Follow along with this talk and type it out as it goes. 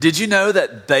Did you know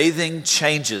that bathing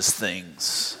changes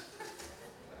things?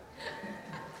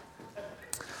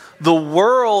 The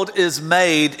world is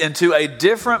made into a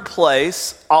different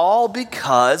place all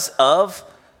because of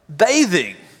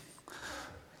bathing,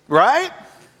 right?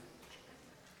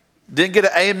 Didn't get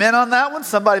an amen on that one?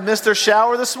 Somebody missed their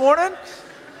shower this morning?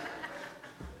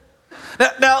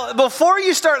 Now, before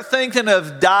you start thinking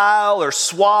of Dial or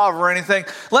Suave or anything,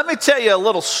 let me tell you a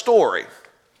little story.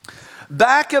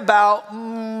 Back about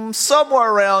somewhere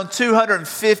around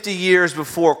 250 years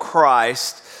before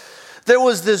Christ, there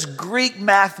was this Greek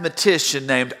mathematician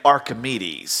named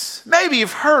Archimedes. Maybe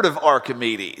you've heard of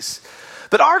Archimedes.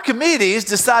 But Archimedes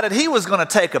decided he was going to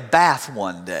take a bath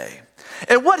one day.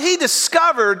 And what he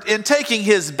discovered in taking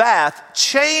his bath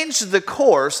changed the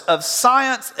course of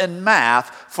science and math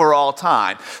for all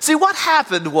time. See, what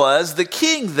happened was the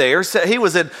king there, so he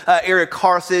was in area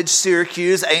Carthage,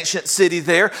 Syracuse, ancient city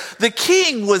there. The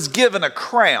king was given a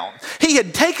crown. He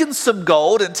had taken some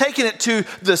gold and taken it to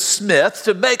the smith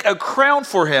to make a crown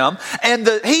for him. And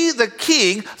the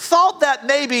king thought that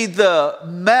maybe the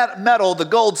metal, the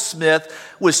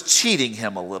goldsmith, was cheating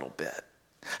him a little bit.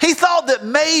 He thought that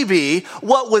maybe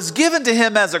what was given to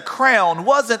him as a crown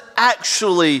wasn't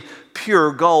actually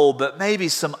pure gold, but maybe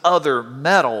some other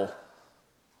metal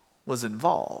was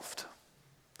involved.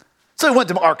 So he went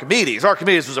to Archimedes.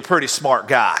 Archimedes was a pretty smart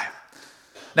guy.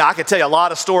 Now, I could tell you a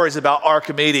lot of stories about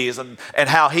Archimedes and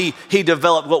how he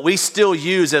developed what we still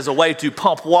use as a way to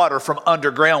pump water from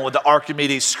underground with the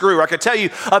Archimedes screw. I could tell you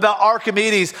about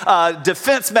Archimedes'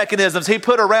 defense mechanisms he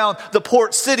put around the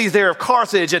port cities there of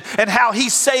Carthage and how he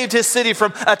saved his city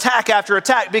from attack after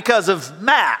attack because of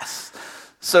math.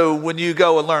 So when you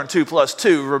go and learn 2 +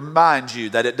 2, remind you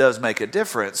that it does make a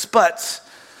difference. But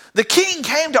the king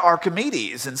came to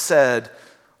Archimedes and said,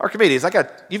 Archimedes,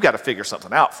 you've got to figure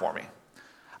something out for me.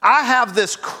 I have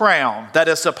this crown that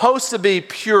is supposed to be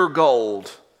pure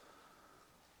gold,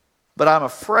 but I'm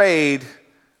afraid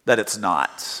that it's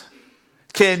not.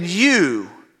 Can you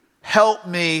help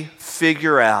me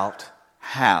figure out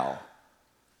how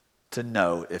to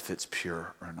know if it's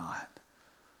pure or not?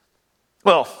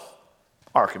 Well,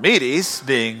 Archimedes,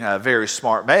 being a very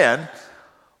smart man,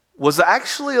 was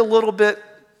actually a little bit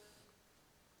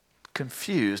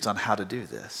confused on how to do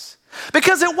this.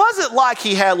 Because it wasn't like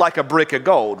he had like a brick of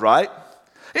gold, right?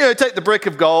 You take the brick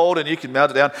of gold and you can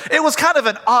melt it down. It was kind of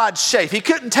an odd shape. He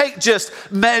couldn't take just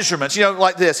measurements,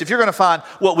 like this. If you're going to find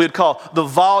what we'd call the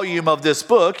volume of this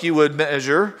book, you would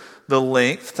measure the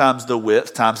length times the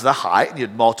width times the height, and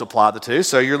you'd multiply the two.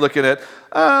 So you're looking at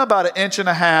about 1.5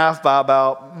 inches by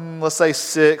about, let's say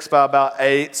 6 by about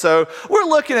 8. So we're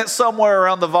looking at somewhere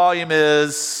around the volume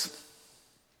is,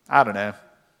 I don't know,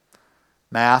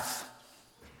 math.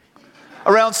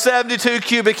 Around 72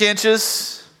 cubic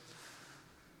inches.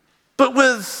 But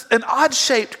with an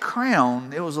odd-shaped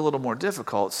crown, it was a little more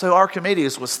difficult. So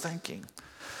Archimedes was thinking,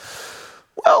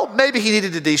 well, maybe he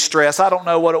needed to de-stress. I don't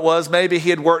know what it was. Maybe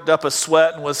he had worked up a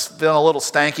sweat and was feeling a little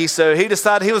stanky. So he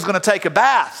decided he was going to take a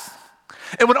bath.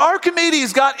 And when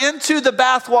Archimedes got into the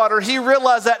bathwater, he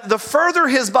realized that the further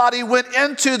his body went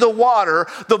into the water,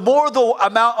 the more the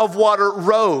amount of water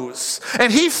rose. And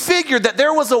he figured that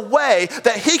there was a way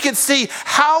that he could see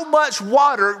how much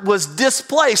water was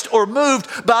displaced or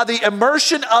moved by the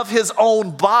immersion of his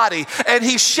own body. And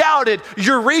he shouted,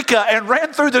 "Eureka," and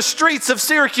ran through the streets of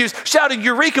Syracuse shouting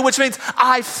 "Eureka," which means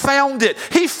I found it.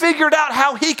 He figured out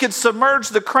how he could submerge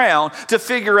the crown to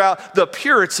figure out the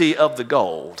purity of the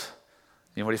gold.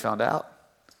 You know what he found out?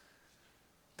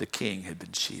 The king had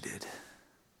been cheated.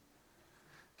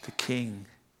 The king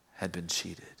had been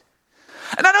cheated.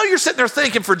 And I know you're sitting there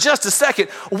thinking for just a second,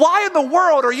 why in the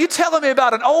world are you telling me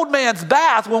about an old man's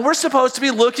bath when we're supposed to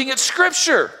be looking at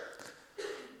Scripture?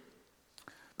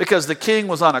 Because the king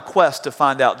was on a quest to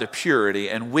find out the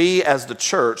purity, and we as the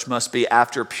church must be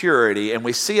after purity, and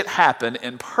we see it happen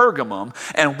in Pergamum,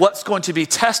 and what's going to be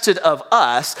tested of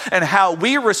us, and how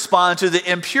we respond to the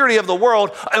impurity of the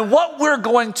world, and what we're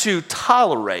going to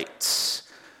tolerate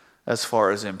as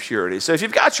far as impurity. So if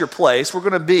you've got your place, we're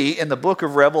going to be in the book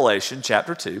of Revelation,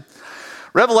 chapter 2.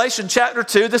 Revelation chapter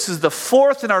 2, this is the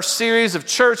 4th in our series of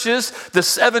churches, the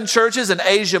 7 churches in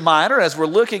Asia Minor, as we're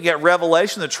looking at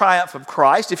Revelation, the triumph of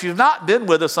Christ. If you've not been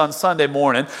with us on Sunday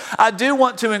morning, I do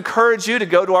want to encourage you to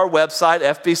go to our website,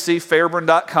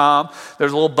 fbcfairburn.com.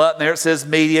 There's a little button there that says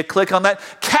media. Click on that.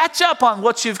 Catch up on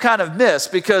what you've kind of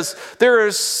missed, because there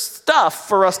is stuff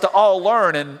for us to all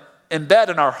learn and embed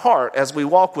in our heart as we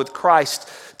walk with Christ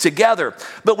together.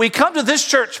 But we come to this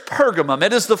church, Pergamum.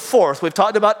 It is the 4th. We've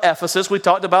talked about Ephesus. We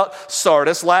talked about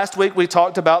Sardis. Last week we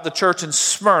talked about the church in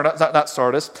Smyrna. Not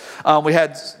Sardis.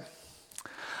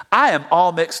 I am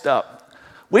all mixed up.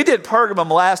 We did Pergamum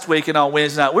last week and on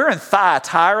Wednesday night. We're in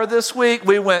Thyatira this week.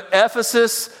 We went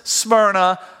Ephesus,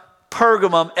 Smyrna,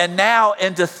 Pergamum, and now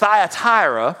into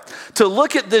Thyatira to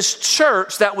look at this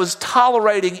church that was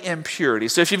tolerating impurity.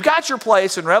 So if you've got your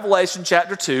place in Revelation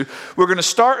chapter 2, we're going to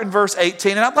start in verse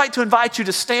 18, and I'd like to invite you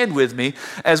to stand with me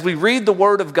as we read the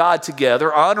word of God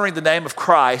together, honoring the name of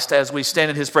Christ as we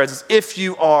stand in his presence, if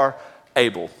you are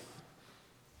able.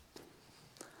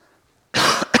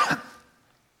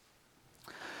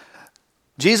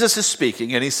 Jesus is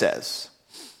speaking, and he says,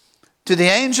 "To the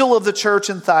angel of the church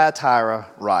in Thyatira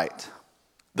write,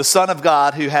 the Son of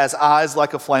God who has eyes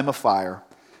like a flame of fire,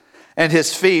 and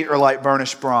his feet are like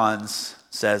burnished bronze,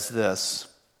 says this,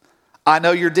 I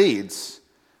know your deeds,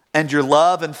 and your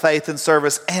love and faith and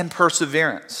service and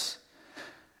perseverance,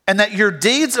 and that your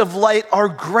deeds of late are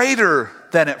greater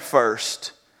than at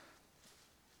first.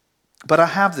 But I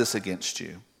have this against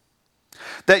you,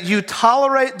 that you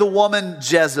tolerate the woman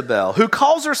Jezebel, who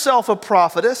calls herself a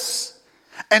prophetess,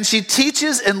 and she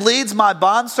teaches and leads my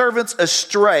bondservants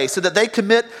astray so that they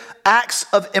commit acts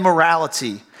of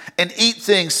immorality and eat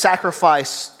things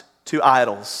sacrificed to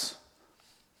idols.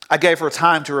 I gave her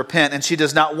time to repent, and she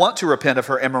does not want to repent of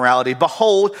her immorality.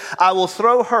 Behold, I will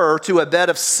throw her to a bed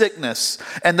of sickness,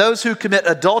 and those who commit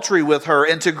adultery with her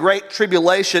into great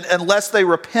tribulation, unless they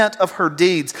repent of her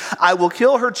deeds. I will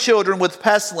kill her children with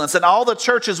pestilence, and all the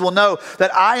churches will know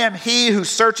that I am he who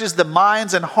searches the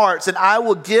minds and hearts, and I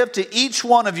will give to each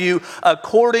one of you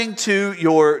according to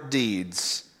your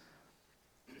deeds.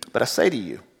 But I say to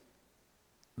you,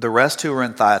 the rest who are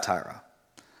in Thyatira,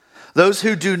 those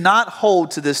who do not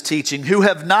hold to this teaching, who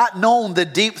have not known the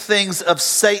deep things of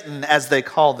Satan, as they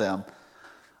call them,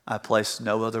 I place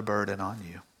no other burden on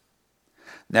you.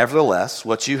 Nevertheless,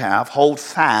 what you have, hold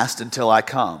fast until I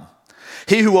come.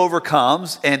 He who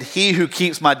overcomes and he who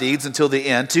keeps my deeds until the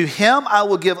end, to him I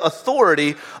will give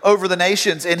authority over the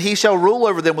nations, and he shall rule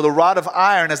over them with a rod of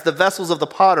iron, as the vessels of the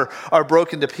potter are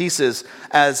broken to pieces,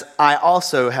 as I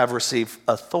also have received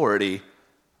authority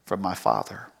from my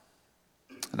Father.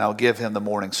 And I'll give him the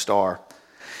morning star.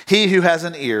 He who has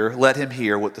an ear, let him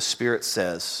hear what the Spirit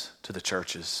says to the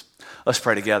churches." Let's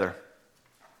pray together.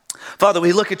 Father,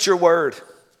 we look at your word.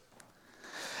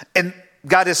 And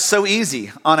God, is so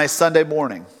easy on a Sunday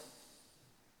morning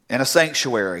in a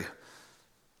sanctuary,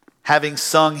 having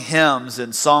sung hymns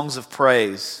and songs of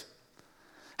praise,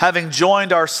 having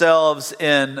joined ourselves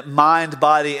in mind,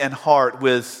 body, and heart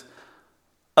with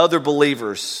other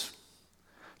believers,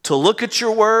 to look at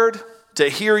your word, to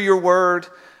hear your word,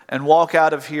 and walk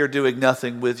out of here doing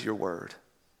nothing with your word.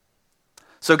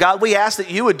 So God, we ask that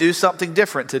you would do something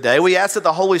different today. We ask that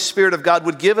the Holy Spirit of God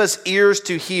would give us ears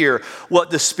to hear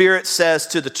what the Spirit says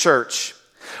to the church.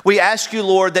 We ask you,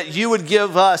 Lord, that you would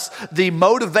give us the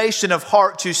motivation of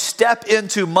heart to step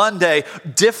into Monday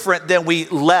different than we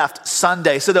left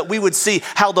Sunday, so that we would see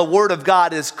how the Word of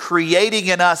God is creating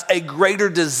in us a greater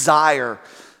desire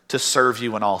to serve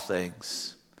you in all things.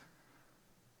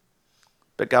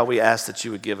 But God, we ask that you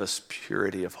would give us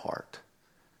purity of heart,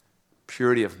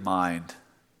 purity of mind,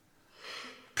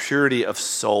 purity of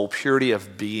soul, purity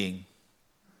of being,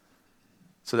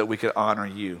 so that we could honor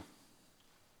you.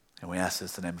 And we ask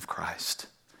this in the name of Christ.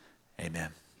 Amen.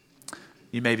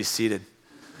 You may be seated.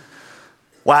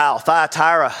 Wow,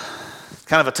 Thyatira,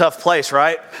 kind of a tough place,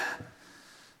 right?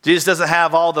 Jesus doesn't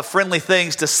have all the friendly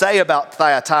things to say about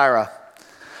Thyatira.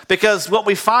 Because what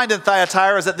we find in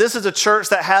Thyatira is that this is a church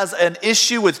that has an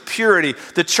issue with purity.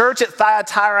 The church at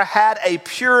Thyatira had a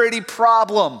purity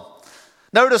problem.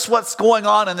 Notice what's going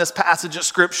on in this passage of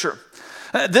Scripture.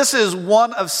 This is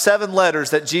one of 7 letters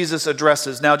that Jesus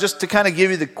addresses. Now, just to kind of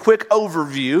give you the quick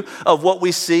overview of what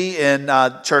we see in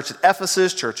church at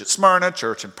Ephesus, church at Smyrna,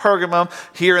 church in Pergamum,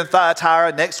 here in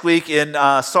Thyatira, next week in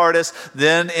Sardis,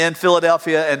 then in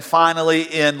Philadelphia, and finally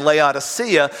in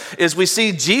Laodicea, is we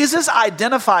see Jesus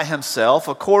identify himself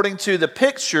according to the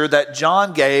picture that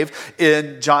John gave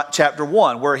in John chapter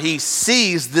 1, where he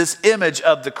sees this image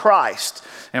of the Christ.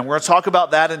 And we're going to talk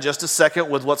about that in just a second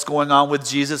with what's going on with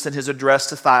Jesus and his address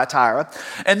to Thyatira.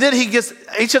 And then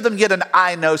each of them get an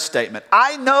I know statement.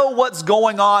 I know what's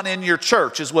going on in your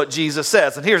church is what Jesus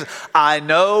says. And here's, I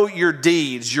know your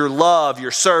deeds, your love,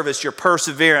 your service, your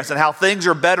perseverance, and how things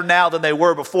are better now than they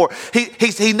were before.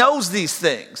 He knows these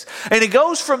things. And he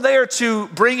goes from there to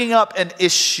bringing up an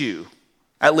issue,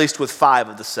 at least with 5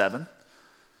 of the 7.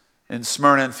 In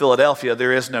Smyrna and Philadelphia,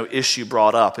 there is no issue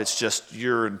brought up. It's just,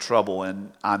 you're in trouble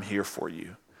and I'm here for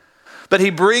you. But he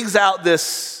brings out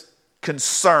this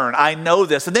concern. I know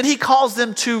this. And then he calls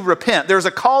them to repent. There's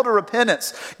a call to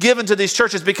repentance given to these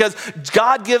churches because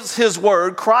God gives his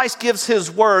word, Christ gives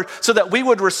his word so that we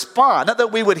would respond. Not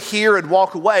that we would hear and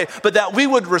walk away, but that we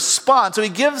would respond. So he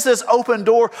gives this open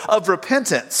door of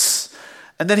repentance.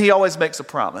 And then he always makes a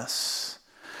promise.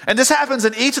 And this happens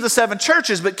in each of the 7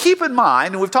 churches, but keep in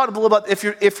mind, and we've talked a little about if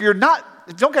you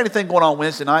don't got anything going on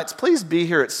Wednesday nights, please be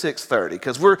here at 6:30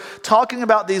 because we're talking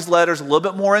about these letters a little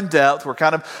bit more in depth. We're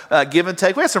kind of give and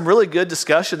take. We had some really good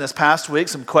discussion this past week,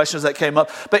 some questions that came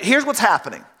up. But here's what's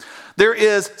happening.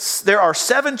 There are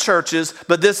 7 churches,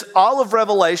 but this all of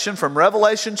Revelation, from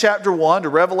Revelation chapter 1 to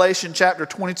Revelation chapter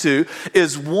 22,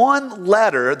 is one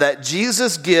letter that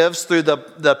Jesus gives through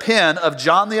the pen of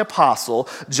John the Apostle,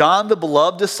 John the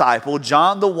beloved disciple,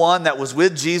 John the one that was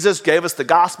with Jesus, gave us the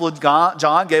Gospel of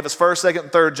John, gave us 1st, 2nd,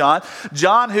 and 3rd John.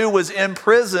 John who was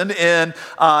imprisoned in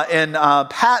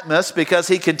Patmos because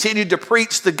he continued to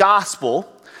preach the gospel.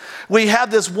 We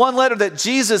have this one letter that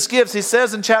Jesus gives. He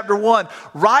says in chapter 1,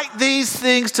 write these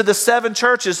things to the 7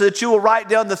 churches so that you will write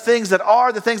down the things that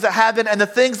are, the things that have been, and the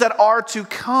things that are to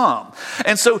come.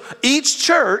 And so each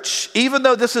church, even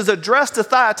though this is addressed to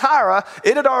Thyatira,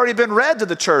 it had already been read to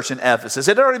the church in Ephesus.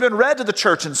 It had already been read to the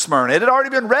church in Smyrna. It had already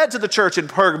been read to the church in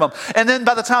Pergamum. And then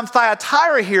by the time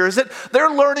Thyatira hears it,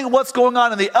 they're learning what's going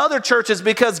on in the other churches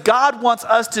because God wants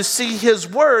us to see his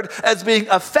word as being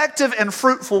effective and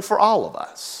fruitful for all of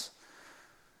us.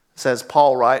 Says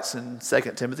Paul writes in 2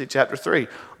 Timothy chapter 3,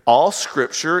 all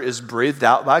scripture is breathed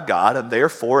out by God, and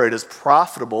therefore it is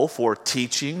profitable for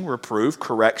teaching, reproof,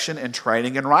 correction, and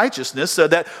training in righteousness, so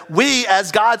that we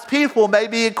as God's people may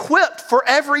be equipped for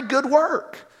every good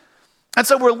work. And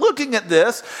so we're looking at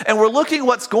this, and we're looking at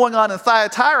what's going on in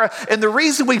Thyatira, and the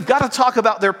reason we've got to talk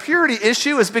about their purity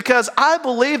issue is because I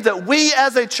believe that we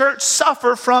as a church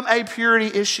suffer from a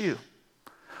purity issue.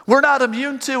 We're not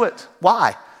immune to it.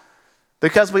 Why?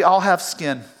 Because we all have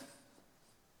skin.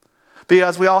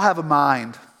 Because we all have a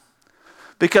mind.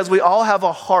 Because we all have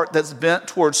a heart that's bent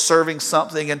towards serving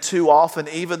something, and too often,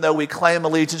 even though we claim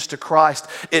allegiance to Christ,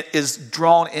 it is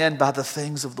drawn in by the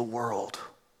things of the world.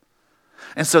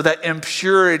 And so that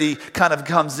impurity kind of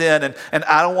comes in, and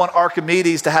I don't want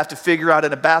Archimedes to have to figure out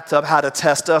in a bathtub how to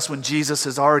test us when Jesus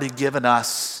has already given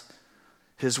us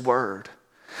his word.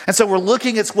 And so we're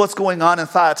looking at what's going on in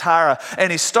Thyatira,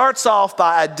 and he starts off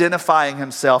by identifying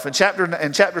himself. In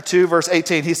chapter 2, verse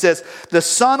 18, he says, the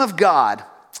Son of God,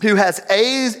 who has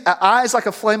eyes like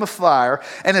a flame of fire,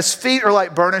 and his feet are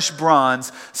like burnished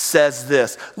bronze, says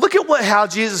this. Look at how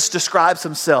Jesus describes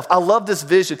himself. I love this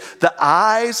vision. The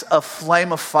eyes of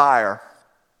flame of fire.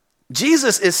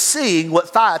 Jesus is seeing what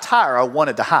Thyatira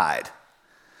wanted to hide.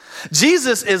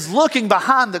 Jesus is looking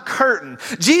behind the curtain.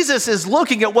 Jesus is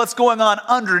looking at what's going on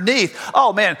underneath.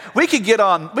 Oh man, we can get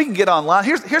online.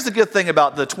 Here's the good thing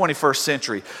about the 21st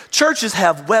century. Churches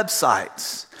have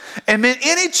websites. And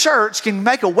any church can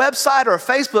make a website or a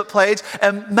Facebook page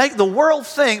and make the world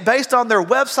think, based on their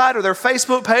website or their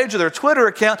Facebook page or their Twitter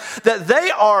account, that they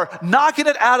are knocking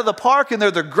it out of the park and they're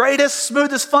the greatest,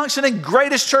 smoothest functioning,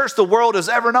 greatest church the world has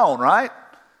ever known, right?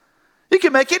 You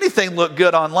can make anything look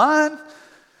good online.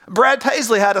 Brad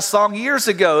Paisley had a song years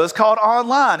ago. It was called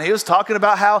Online. He was talking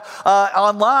about how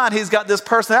online he's got this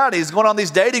personality. He's going on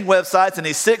these dating websites and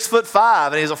he's 6'5"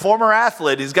 and he's a former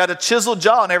athlete. He's got a chiseled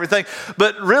jaw and everything.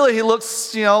 But really he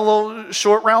looks, a little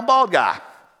short, round, bald guy.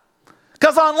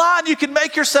 Because online you can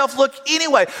make yourself look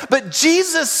anyway. But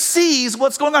Jesus sees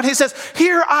what's going on. He says,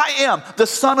 here I am, the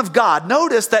Son of God.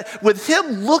 Notice that with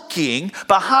him looking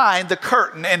behind the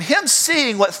curtain and him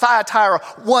seeing what Thyatira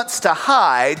wants to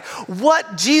hide,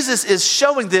 what Jesus is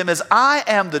showing them is, I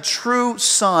am the true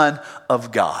Son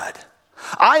of God.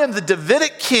 I am the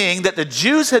Davidic king that the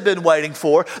Jews had been waiting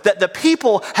for, that the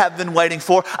people have been waiting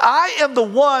for. I am the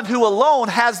one who alone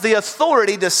has the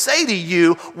authority to say to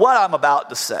you what I'm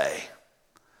about to say.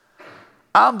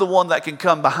 I'm the one that can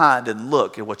come behind and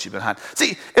look at what you've been hiding.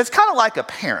 See, it's kind of like a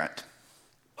parent.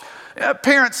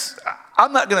 Parents,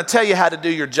 I'm not going to tell you how to do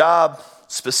your job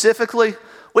specifically.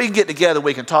 We can get together,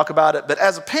 we can talk about it. But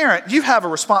as a parent, you have a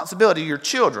responsibility to your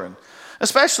children,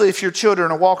 especially if your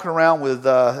children are walking around with,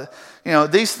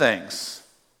 these things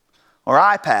or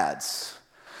iPads.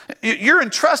 You're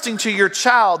entrusting to your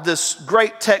child this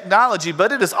great technology,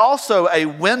 but it is also a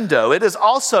window. It is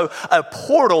also a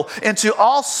portal into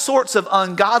all sorts of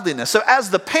ungodliness. So as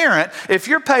the parent, if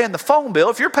you're paying the phone bill,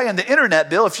 if you're paying the internet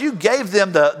bill, if you gave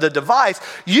them the device,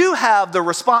 you have the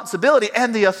responsibility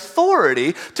and the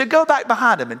authority to go back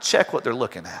behind them and check what they're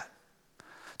looking at.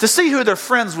 To see who they're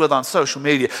friends with on social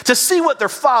media, to see what they're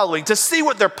following, to see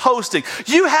what they're posting.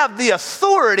 You have the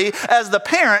authority as the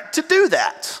parent to do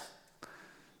that.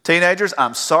 Teenagers,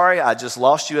 I'm sorry I just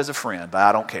lost you as a friend, but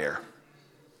I don't care.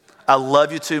 I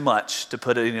love you too much to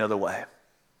put it any other way.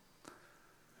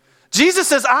 Jesus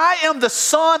says, I am the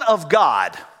Son of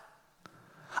God.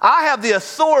 I have the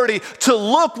authority to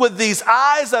look with these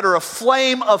eyes that are a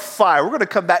flame of fire. We're going to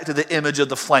come back to the image of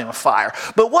the flame of fire.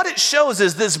 But what it shows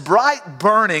is this bright,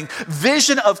 burning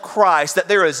vision of Christ, that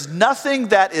there is nothing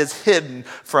that is hidden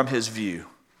from his view.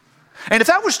 And if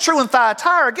that was true in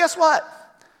Thyatira, guess what?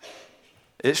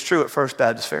 It's true at First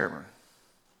Baptist Fairburn.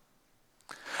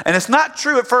 And it's not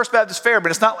true at First Baptist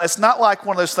Fairburn. It's not like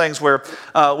one of those things where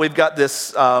we've got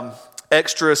this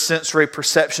extra sensory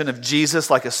perception of Jesus,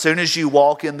 like as soon as you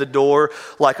walk in the door,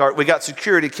 we got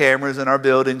security cameras in our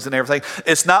buildings and everything.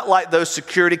 It's not like those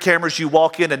security cameras you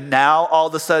walk in and now all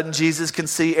of a sudden Jesus can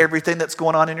see everything that's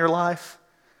going on in your life.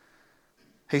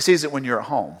 He sees it when you're at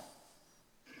home.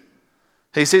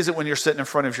 He sees it when you're sitting in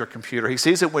front of your computer. He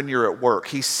sees it when you're at work.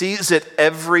 He sees it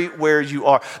everywhere you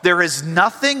are. There is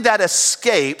nothing that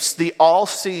escapes the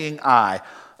all-seeing eye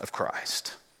of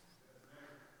Christ.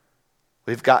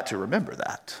 We've got to remember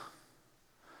that.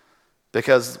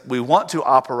 Because we want to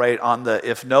operate on the,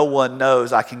 if no one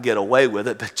knows, I can get away with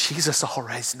it, but Jesus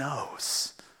always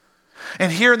knows.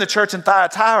 And here in the church in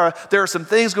Thyatira, there are some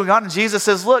things going on, and Jesus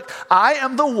says, look, I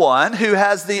am the one who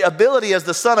has the ability as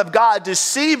the Son of God to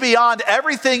see beyond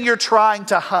everything you're trying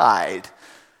to hide.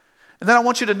 And then I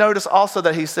want you to notice also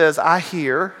that he says, I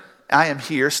am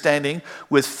here standing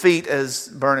with feet as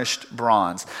burnished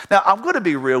bronze. Now, I'm going to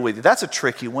be real with you. That's a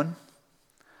tricky one.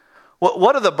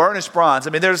 What are the burnished bronze? I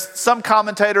mean, there's some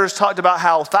commentators talked about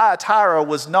how Thyatira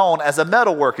was known as a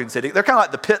metalworking city. They're kind of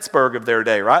like the Pittsburgh of their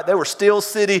day, right? They were steel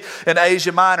city in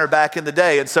Asia Minor back in the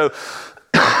day. And so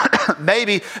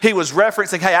maybe he was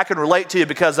referencing, hey, I can relate to you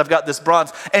because I've got this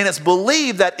bronze. And it's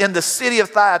believed that in the city of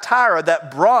Thyatira,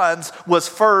 that bronze was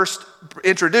first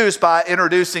introduced by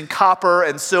introducing copper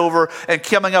and silver and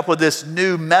coming up with this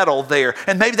new metal there.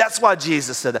 And maybe that's why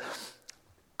Jesus said that.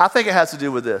 I think it has to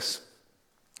do with this.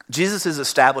 Jesus is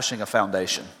establishing a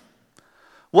foundation.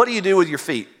 What do you do with your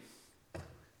feet?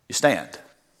 You stand.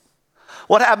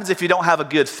 What happens if you don't have a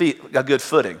good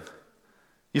footing?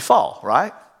 You fall,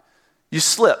 right? You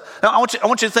slip. Now, I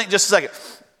want you to think just a second.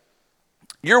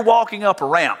 You're walking up a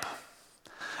ramp,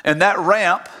 and that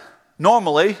ramp,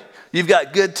 normally, you've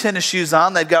got good tennis shoes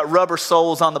on. They've got rubber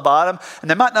soles on the bottom, and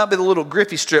there might not be the little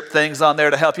grippy strip things on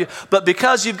there to help you, but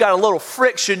because you've got a little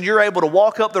friction, you're able to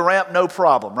walk up the ramp no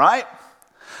problem, right?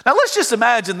 Now, let's just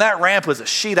imagine that ramp was a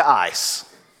sheet of ice.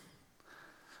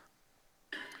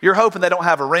 You're hoping they don't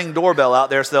have a Ring doorbell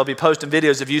out there so they'll be posting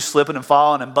videos of you slipping and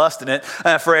falling and busting it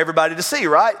for everybody to see,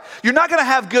 right? You're not going to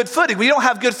have good footing. When you don't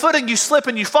have good footing, you slip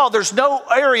and you fall. There's no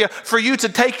area for you to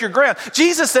take your ground.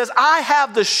 Jesus says, I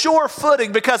have the sure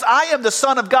footing because I am the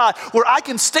Son of God, where I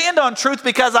can stand on truth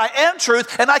because I am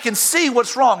truth and I can see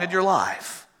what's wrong in your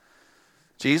life.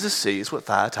 Jesus sees what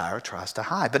Thyatira tries to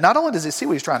hide. But not only does he see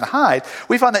what he's trying to hide,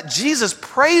 we find that Jesus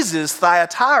praises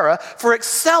Thyatira for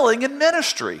excelling in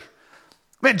ministry.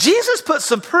 Man, Jesus put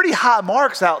some pretty high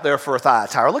marks out there for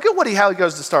Thyatira. Look at how he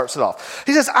goes to start it off.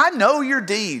 He says, I know your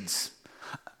deeds.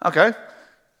 Okay.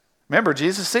 Remember,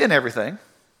 Jesus seeing everything.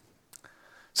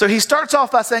 So he starts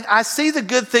off by saying, I see the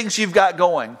good things you've got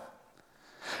going.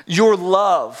 Your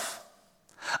love.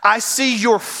 I see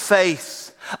your faith.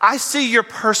 I see your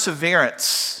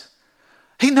perseverance.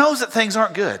 He knows that things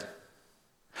aren't good.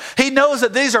 He knows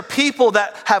that these are people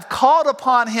that have called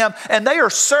upon him and they are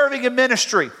serving in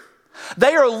ministry.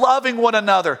 They are loving one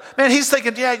another. Man, he's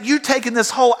thinking, yeah, you taking this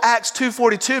whole Acts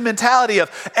 2:42 mentality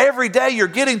of every day you're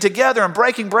getting together and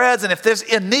breaking breads, and if there's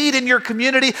a need in your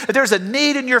community, if there's a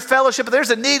need in your fellowship, if there's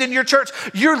a need in your church,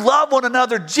 you love one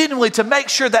another genuinely to make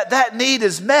sure that that need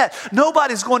is met.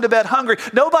 Nobody's going to bed hungry.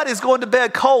 Nobody's going to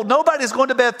bed cold. Nobody's going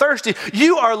to bed thirsty.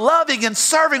 You are loving and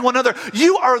serving one another.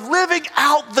 You are living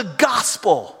out the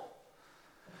gospel.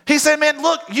 He said, man,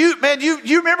 look, you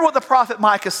remember what the prophet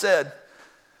Micah said?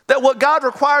 That what God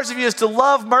requires of you is to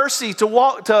love mercy, to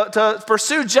walk, to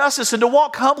pursue justice, and to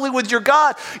walk humbly with your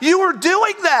God. You are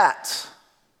doing that.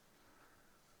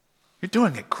 You're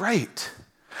doing it great.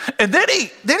 And then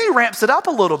he ramps it up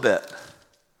a little bit.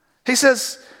 He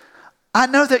says, I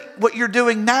know that what you're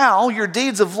doing now, your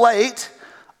deeds of late,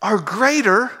 are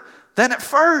greater than at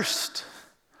first.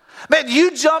 Man, you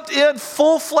jumped in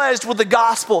full-fledged with the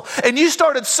gospel and you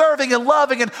started serving and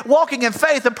loving and walking in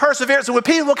faith and perseverance. And when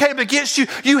people came against you,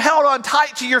 you held on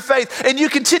tight to your faith and you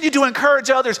continued to encourage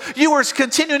others. You were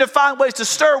continuing to find ways to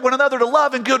stir one another to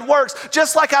love and good works,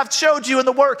 just like I've showed you in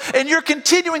the Word. And you're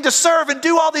continuing to serve and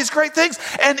do all these great things.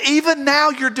 And even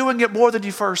now you're doing it more than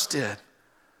you first did.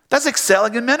 That's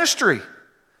excelling in ministry.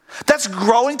 That's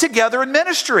growing together in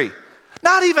ministry.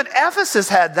 Not even Ephesus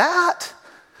had that.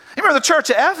 You remember the church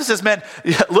at Ephesus, man,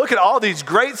 look at all these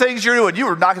great things you're doing. You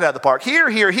were knocking it out of the park here,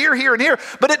 and here.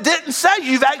 But it didn't say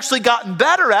you've actually gotten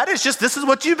better at it. It's just this is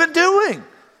what you've been doing.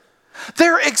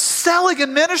 They're excelling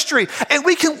in ministry. And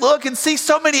we can look and see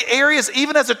so many areas,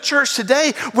 even as a church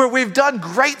today, where we've done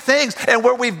great things and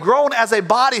where we've grown as a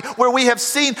body, where we have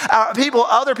seen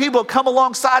other people come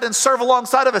alongside and serve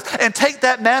alongside of us and take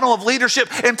that mantle of leadership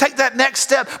and take that next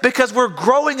step because we're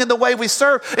growing in the way we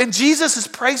serve. And Jesus is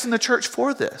praising the church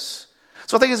for this.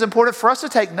 So I think it's important for us to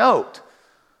take note.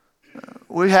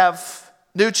 We have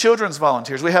new children's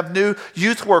volunteers. We have new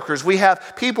youth workers. We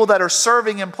have people that are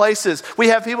serving in places. We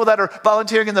have people that are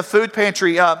volunteering in the food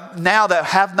pantry now that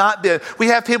have not been. We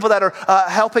have people that are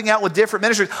helping out with different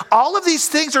ministries. All of these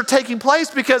things are taking place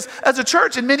because as a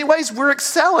church, in many ways, we're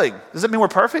excelling. Does it mean we're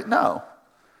perfect? No.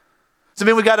 Does it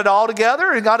mean we got it all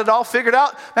together and got it all figured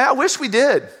out? Man, I wish we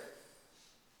did.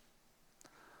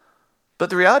 But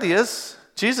the reality is,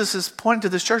 Jesus is pointing to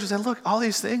this church and saying, look, all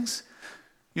these things,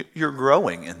 you're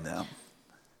growing in them.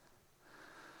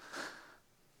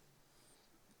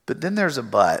 But then there's a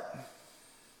but.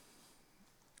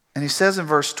 And he says in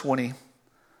verse 20,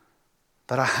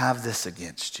 but I have this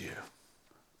against you.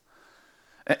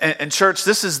 And church,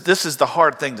 this is the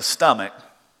hard thing to stomach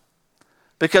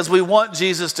because we want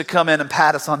Jesus to come in and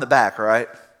pat us on the back, right?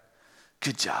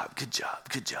 Good job, good job,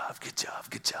 good job, good job,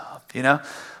 good job. You know,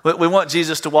 we want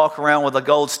Jesus to walk around with a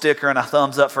gold sticker and a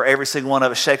thumbs up for every single one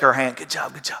of us, shake our hand, good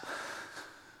job, good job.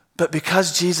 But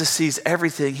because Jesus sees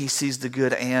everything, he sees the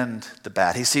good and the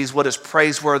bad. He sees what is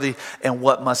praiseworthy and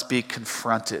what must be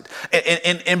confronted.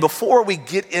 And before we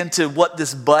get into what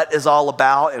this but is all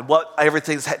about and what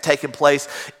everything's taken place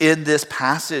in this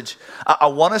passage, I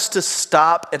want us to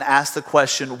stop and ask the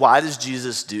question, why does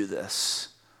Jesus do this?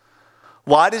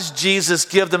 Why does Jesus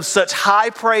give them such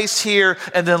high praise here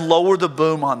and then lower the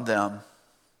boom on them?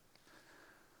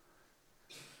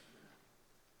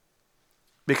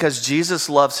 Because Jesus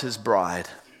loves his bride.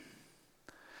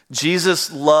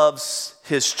 Jesus loves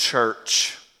his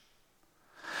church.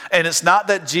 And it's not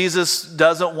that Jesus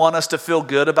doesn't want us to feel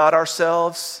good about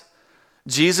ourselves.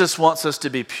 Jesus wants us to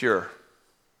be pure.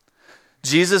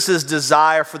 Jesus'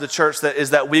 desire for the church is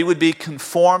that we would be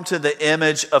conformed to the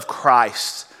image of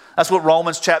Christ. That's what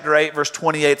Romans chapter 8, verse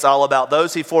 28 is all about.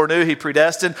 Those he foreknew, he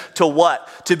predestined to what?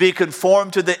 To be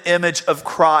conformed to the image of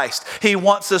Christ. He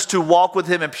wants us to walk with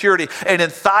him in purity. And in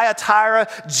Thyatira,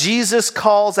 Jesus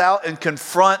calls out and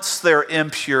confronts their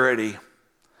impurity.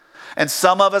 And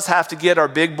some of us have to get our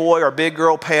big boy or big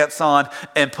girl pants on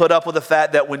and put up with the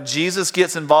fact that when Jesus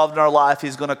gets involved in our life,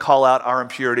 he's going to call out our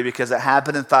impurity because it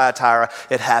happened in Thyatira.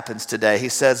 It happens today. He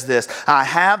says this, I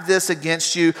have this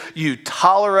against you. You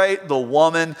tolerate the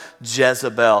woman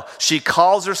Jezebel. She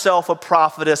calls herself a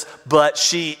prophetess, but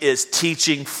she is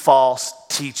teaching false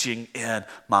teaching in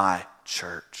my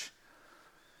church.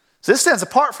 So this stands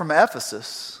apart from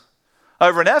Ephesus.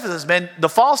 Over in Ephesus, man, the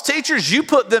false teachers, you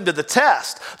put them to the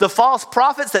test. The false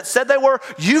prophets that said they were,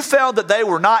 you found that they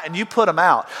were not and you put them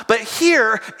out. But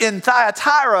here in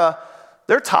Thyatira,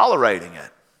 they're tolerating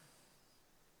it.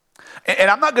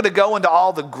 And I'm not going to go into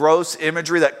all the gross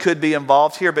imagery that could be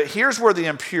involved here, but here's where the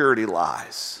impurity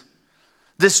lies.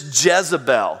 This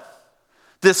Jezebel,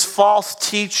 this false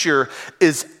teacher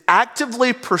is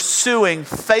actively pursuing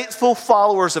faithful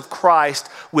followers of Christ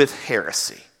with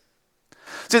heresy.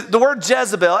 See, the word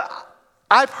Jezebel,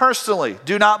 I personally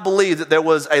do not believe that there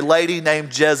was a lady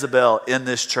named Jezebel in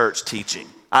this church teaching.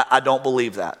 I don't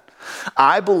believe that.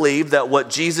 I believe that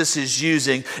what Jesus is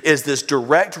using is this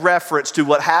direct reference to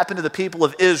what happened to the people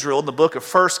of Israel in the book of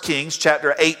 1 Kings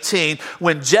chapter 18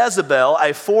 when Jezebel,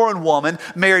 a foreign woman,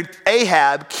 married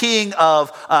Ahab, king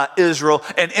of Israel,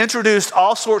 and introduced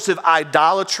all sorts of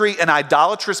idolatry and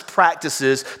idolatrous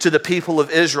practices to the people of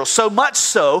Israel. So much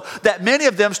so that many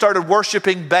of them started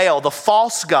worshiping Baal, the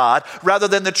false god, rather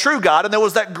than the true God. And there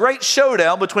was that great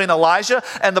showdown between Elijah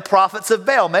and the prophets of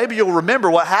Baal. Maybe you'll remember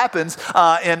what happens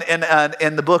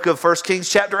in the book of 1 Kings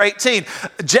chapter 18.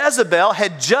 Jezebel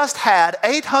had just had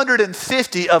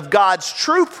 850 of God's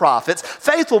true prophets,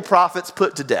 faithful prophets,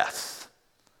 put to death.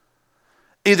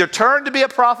 Either turn to be a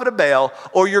prophet of Baal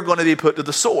or you're going to be put to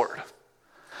the sword.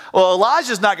 Well,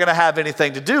 Elijah's not going to have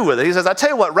anything to do with it. He says, I tell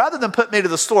you what, rather than put me to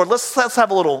the sword, let's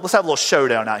have a little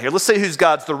showdown out here. Let's see who's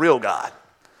God's the real God.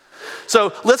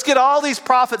 So let's get all these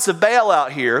prophets of Baal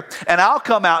out here, and I'll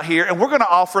come out here, and we're going to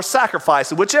offer a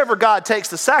sacrifice. And whichever God takes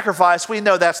the sacrifice, we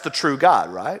know that's the true God,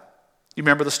 right? You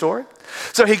remember the story?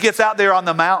 So he gets out there on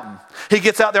the mountain. He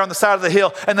gets out there on the side of the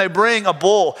hill, and they bring a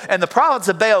bull, and the prophets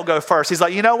of Baal go first. He's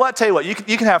like, you know what? Tell you what,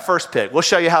 you can have first pick. We'll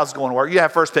show you how it's going to work. You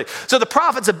have first pick. So the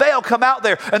prophets of Baal come out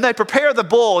there, and they prepare the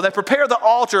bull, and they prepare the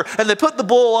altar, and they put the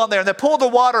bull on there, and they pour the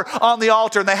water on the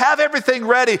altar, and they have everything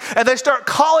ready, and they start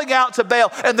calling out to Baal,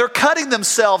 and they're cutting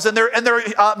themselves, and they're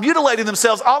mutilating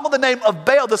themselves, all in the name of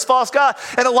Baal, this false god.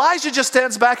 And Elijah just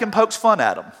stands back and pokes fun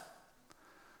at them.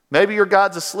 Maybe your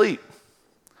God's asleep.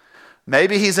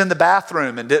 Maybe he's in the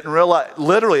bathroom and didn't realize,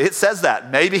 literally it says that.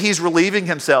 Maybe he's relieving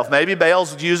himself. Maybe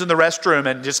Baal's using the restroom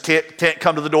and just can't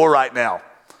come to the door right now.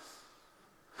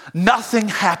 Nothing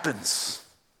happens.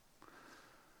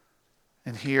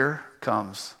 And here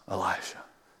comes Elijah.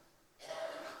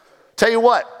 Tell you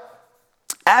what,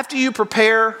 after you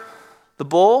prepare the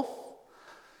bull,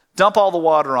 dump all the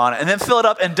water on it and then fill it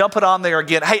up and dump it on there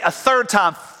again. Hey, a third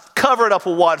time, cover it up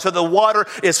with water so the water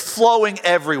is flowing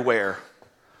everywhere.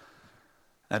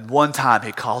 And one time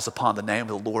he calls upon the name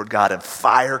of the Lord God, and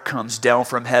fire comes down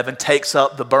from heaven, takes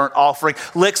up the burnt offering,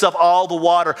 licks up all the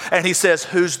water, and he says,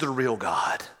 who's the real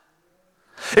God?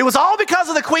 It was all because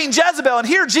of the queen Jezebel. And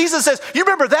here Jesus says, you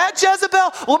remember that Jezebel?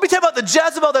 Well, let me tell you about the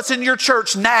Jezebel that's in your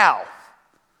church now,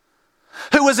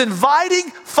 who is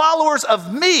inviting followers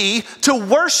of me to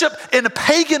worship in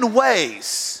pagan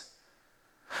ways,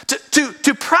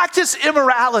 to practice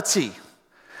immorality.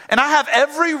 And I have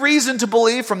every reason to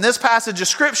believe from this passage of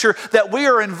scripture that we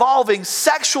are involving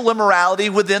sexual immorality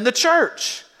within the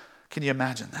church. Can you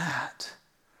imagine that?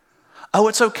 Oh,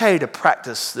 it's okay to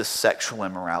practice this sexual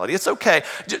immorality. It's okay.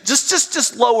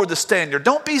 Just lower the standard.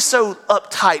 Don't be so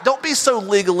uptight. Don't be so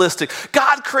legalistic.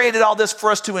 God created all this for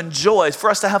us to enjoy, for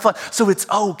us to have fun. So it's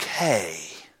okay.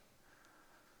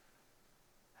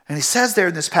 And he says there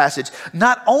in this passage,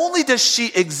 not only does she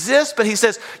exist, but he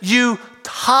says, you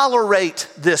tolerate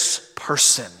this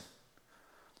person.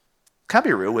 Can I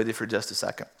be real with you for just a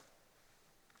second?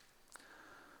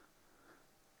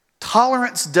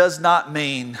 Tolerance does not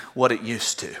mean what it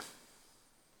used to.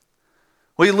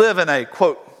 We live in a,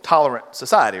 quote, tolerant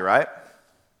society, right?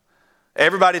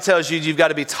 Everybody tells you you've got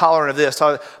to be tolerant of this.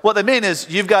 What they mean is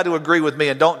you've got to agree with me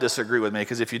and don't disagree with me,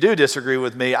 because if you do disagree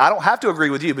with me, I don't have to agree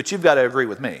with you, but you've got to agree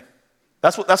with me.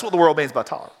 That's what the world means by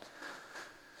tolerant.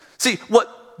 See,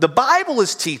 what the Bible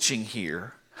is teaching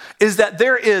here is that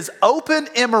there is open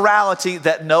immorality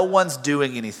that no one's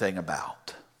doing anything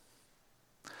about.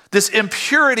 This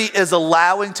impurity is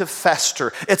allowing to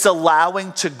fester. It's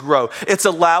allowing to grow. It's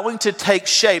allowing to take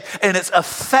shape, and it's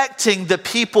affecting the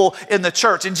people in the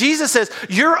church. And Jesus says,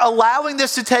 you're allowing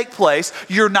this to take place.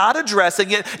 You're not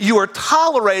addressing it. You are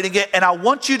tolerating it, and I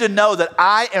want you to know that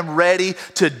I am ready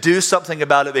to do something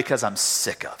about it because I'm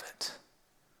sick of it.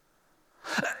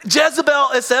 Jezebel,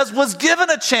 it says, was given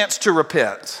a chance to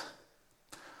repent.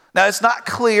 Now, it's not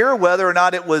clear whether or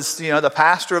not it was, the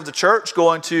pastor of the church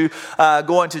going to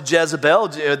Jezebel,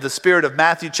 the spirit of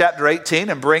Matthew chapter 18,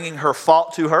 and bringing her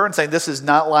fault to her and saying this does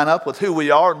not line up with who we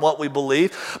are and what we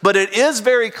believe. But it is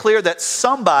very clear that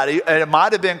somebody, and it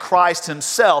might have been Christ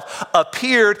himself,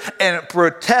 appeared and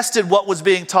protested what was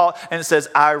being taught, and it says,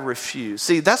 I refuse.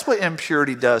 See, that's what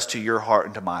impurity does to your heart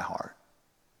and to my heart.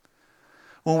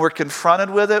 When we're confronted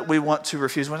with it, we want to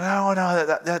refuse. Well, no,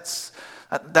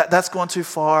 that's going too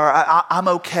far. I'm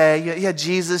okay. Yeah,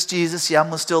 Jesus. Yeah, I'm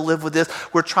going to still live with this.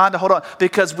 We're trying to hold on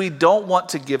because we don't want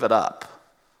to give it up.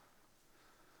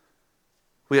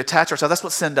 We attach ourselves. That's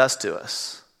what sin does to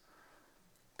us.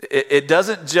 It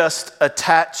doesn't just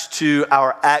attach to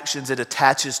our actions. It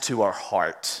attaches to our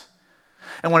heart.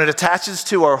 And when it attaches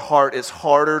to our heart, it's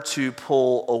harder to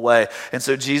pull away. And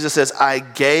so Jesus says, I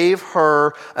gave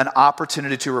her an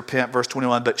opportunity to repent, verse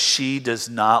 21, but she does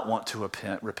not want to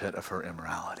repent of her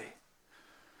immorality.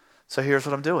 So here's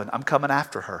what I'm doing. I'm coming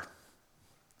after her.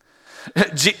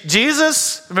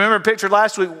 Jesus, remember pictured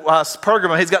last week,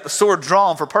 Pergamum, he's got the sword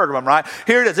drawn for Pergamum, right?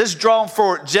 Here it is. It's drawn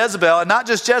for Jezebel, and not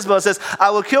just Jezebel. It says,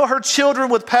 I will kill her children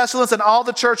with pestilence, and all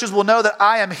the churches will know that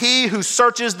I am he who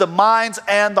searches the minds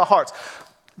and the hearts.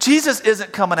 Jesus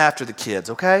isn't coming after the kids,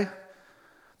 okay?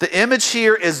 The image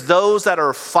here is those that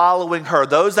are following her,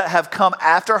 those that have come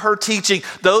after her teaching,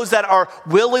 those that are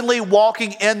willingly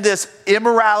walking in this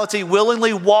immorality,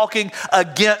 willingly walking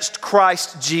against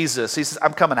Christ Jesus. He says,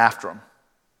 I'm coming after them.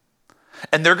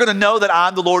 And they're going to know that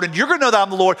I'm the Lord, and you're going to know that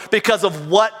I'm the Lord because of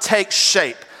what takes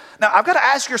shape. Now, I've got to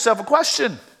ask yourself a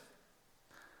question.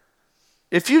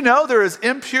 If you know there is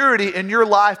impurity in your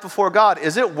life before God,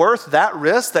 is it worth that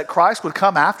risk that Christ would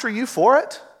come after you for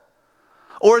it?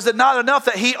 Or is it not enough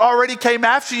that he already came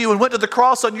after you and went to the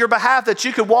cross on your behalf that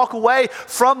you could walk away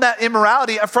from that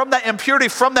immorality and from that impurity,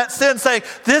 from that sin, saying,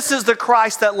 this is the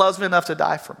Christ that loves me enough to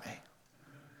die for me?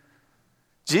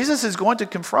 Jesus is going to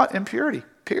confront impurity,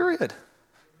 period.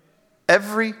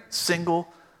 Every single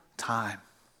time.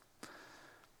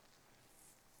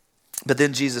 But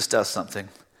then Jesus does something.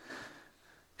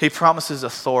 He promises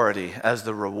authority as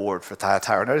the reward for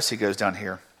Thyatira. Notice he goes down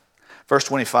here. Verse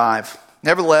 25.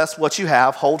 Nevertheless, what you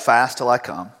have, hold fast till I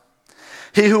come.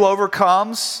 He who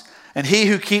overcomes and he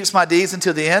who keeps my deeds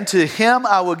until the end, to him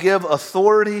I will give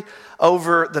authority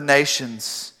over the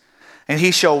nations. And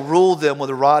he shall rule them with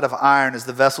a rod of iron as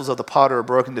the vessels of the potter are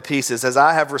broken to pieces, as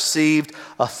I have received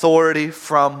authority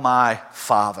from my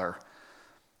Father.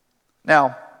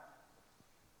 Now,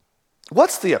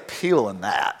 what's the appeal in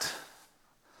that?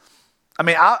 I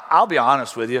mean, I'll be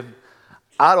honest with you.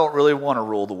 I don't really want to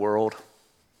rule the world.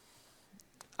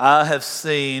 I have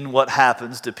seen what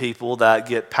happens to people that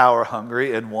get power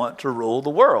hungry and want to rule the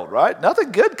world, right?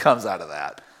 Nothing good comes out of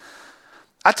that.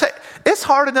 I tell you, it's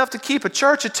hard enough to keep a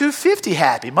church of 250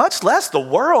 happy, much less the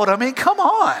world. I mean, come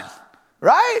on,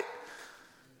 right?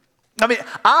 I mean,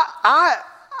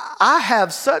 I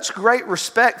have such great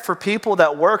respect for people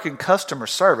that work in customer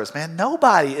service. Man,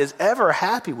 nobody is ever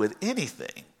happy with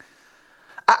anything.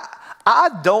 I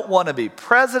don't want to be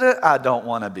president. I don't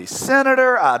want to be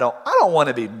senator. I don't want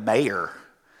to be mayor.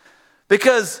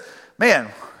 Because, man,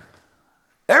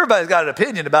 everybody's got an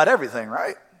opinion about everything,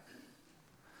 right?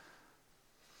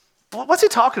 What's he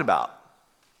talking about?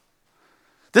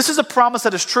 This is a promise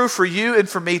that is true for you and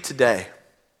for me today.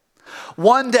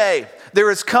 One day,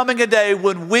 there is coming a day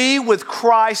when we with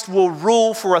Christ will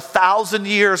rule for 1,000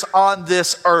 years on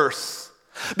this earth.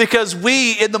 Because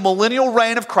we, in the millennial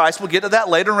reign of Christ, we'll get to that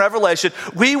later in Revelation,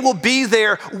 we will be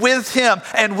there with him.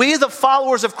 And we, the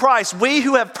followers of Christ, we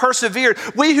who have persevered,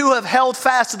 we who have held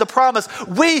fast to the promise,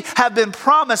 we have been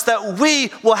promised that we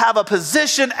will have a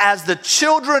position as the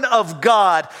children of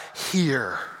God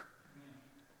here.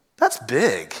 That's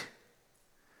big.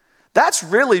 That's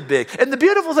really big. And the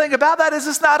beautiful thing about that is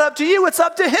it's not up to you, it's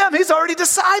up to him. He's already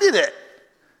decided it.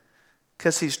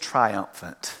 Because he's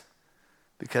triumphant.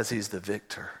 Because he's the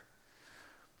victor.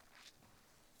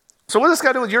 So what does this got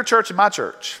to do with your church and my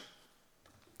church?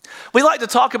 We like to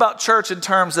talk about church in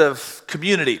terms of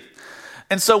community.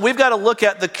 And so we've got to look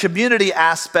at the community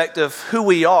aspect of who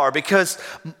we are, because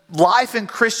life in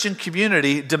Christian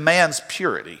community demands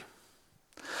purity.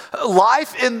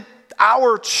 Life in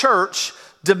our church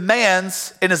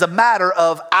demands and is a matter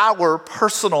of our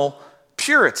personal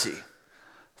purity.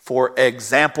 For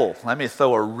example, let me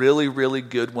throw a really, really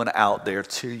good one out there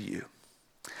to you.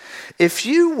 If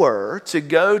you were to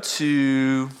go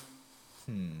to,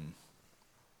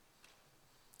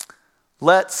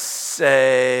 let's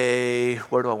say,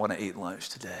 where do I want to eat lunch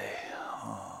today?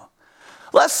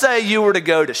 Let's say you were to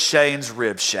go to Shane's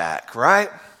Rib Shack, right?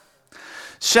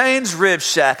 Shane's Rib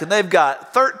Shack, and they've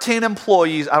got 13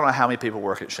 employees. I don't know how many people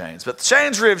work at Shane's, but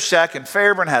Shane's Rib Shack in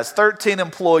Fairburn has 13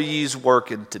 employees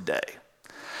working today.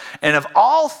 And of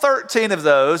all 13 of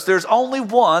those, there's only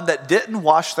one that didn't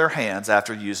wash their hands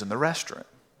after using the restroom.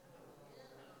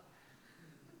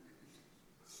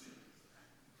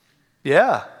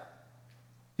 Yeah.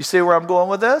 You see where I'm going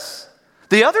with this?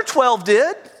 The other 12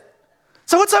 did.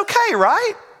 So it's okay,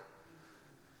 right?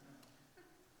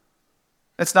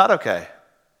 It's not okay.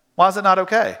 Why is it not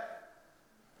okay?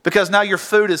 Because now your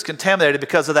food is contaminated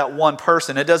because of that one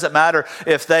person. It doesn't matter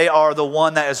if they are the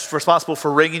one that is responsible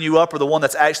for ringing you up or the one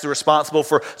that's actually responsible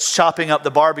for chopping up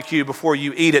the barbecue before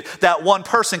you eat it. That one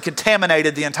person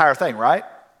contaminated the entire thing, right?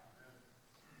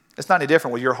 It's not any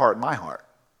different with your heart and my heart.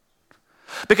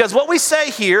 Because what we say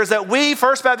here is that we,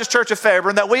 First Baptist Church of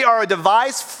Fairburn, that we are a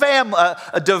diverse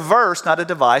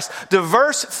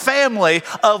family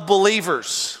of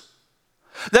believers.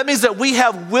 That means that we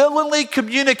have willingly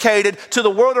communicated to the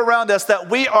world around us that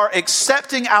we are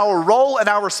accepting our role and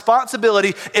our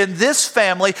responsibility in this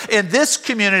family, in this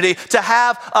community, to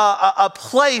have a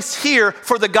place here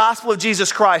for the gospel of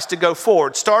Jesus Christ to go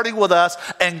forward, starting with us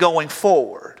and going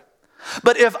forward.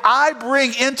 But if I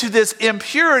bring into this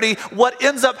impurity, what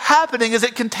ends up happening is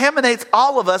it contaminates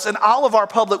all of us and all of our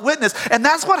public witness. And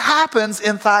that's what happens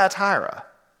in Thyatira.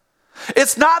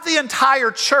 It's not the entire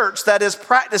church that is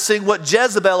practicing what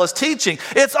Jezebel is teaching.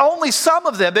 It's only some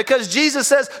of them, because Jesus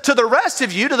says to the rest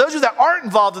of you, to those of you that aren't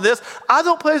involved in this, I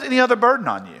don't place any other burden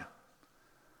on you.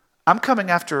 I'm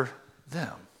coming after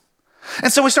them.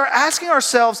 And so we start asking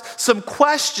ourselves some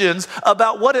questions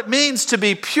about what it means to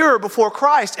be pure before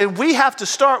Christ. And we have to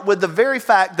start with the very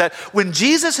fact that when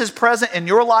Jesus is present in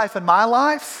your life and my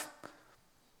life,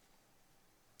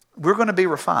 we're going to be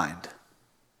refined.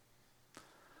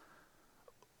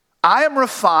 I am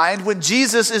refined when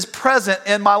Jesus is present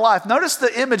in my life. Notice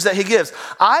the image that he gives.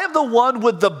 I am the one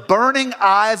with the burning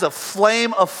eyes of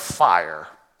flame of fire.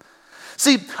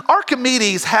 See,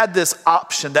 Archimedes had this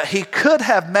option that he could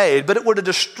have made, but it would have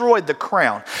destroyed the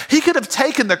crown. He could have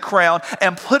taken the crown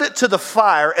and put it to the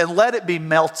fire and let it be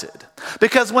melted.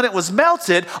 Because when it was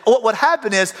melted, what would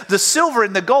happen is the silver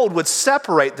and the gold would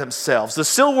separate themselves. The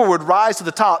silver would rise to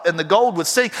the top and the gold would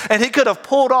sink, and he could have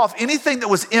pulled off anything that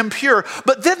was impure,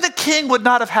 but then the king would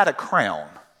not have had a crown.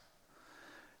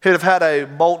 He'd have had a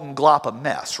molten glop of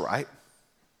mess, right?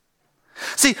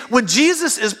 See, when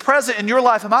Jesus is present in your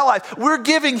life and my life, we're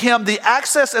giving him the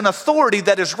access and authority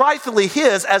that is rightfully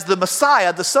his as the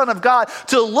Messiah, the Son of God,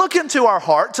 to look into our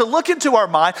heart, to look into our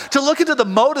mind, to look into the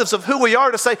motives of who we are,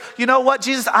 to say, you know what,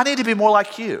 Jesus, I need to be more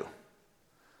like you.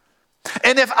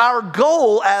 And if our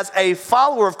goal as a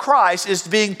follower of Christ is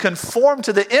being conformed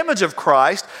to the image of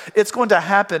Christ, it's going to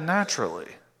happen naturally.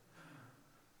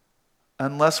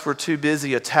 Unless we're too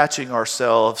busy attaching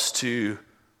ourselves to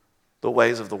the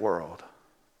ways of the world.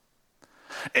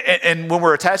 And when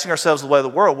we're attaching ourselves to the way of the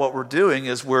world, what we're doing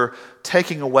is we're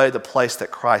taking away the place that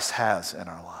Christ has in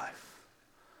our life.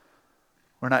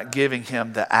 We're not giving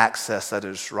him the access that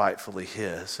is rightfully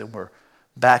his, and we're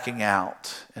backing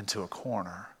out into a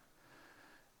corner.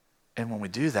 And when we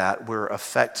do that, we're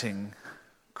affecting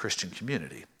Christian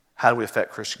community. How do we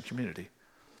affect Christian community?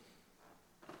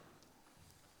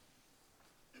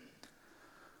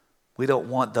 We don't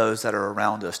want those that are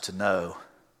around us to know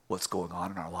what's going on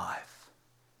in our life.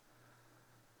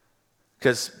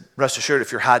 Because rest assured,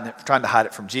 if you're trying to hide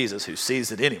it from Jesus, who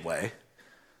sees it anyway,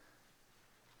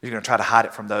 you're going to try to hide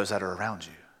it from those that are around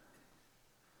you.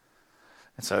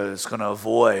 And so it's going to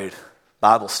avoid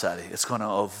Bible study. It's going to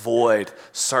avoid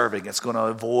serving. It's going to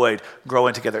avoid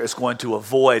growing together. It's going to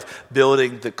avoid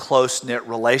building the close-knit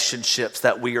relationships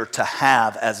that we are to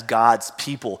have as God's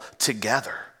people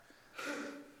together.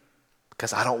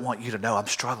 Because I don't want you to know I'm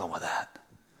struggling with that.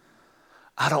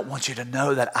 I don't want you to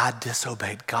know that I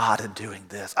disobeyed God in doing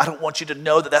this. I don't want you to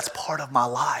know that that's part of my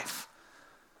life.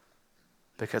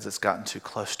 Because it's gotten too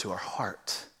close to our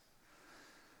heart.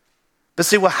 But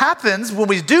see, what happens when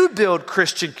we do build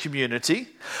Christian community,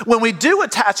 when we do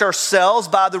attach ourselves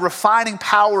by the refining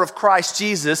power of Christ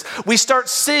Jesus, we start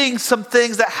seeing some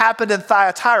things that happened in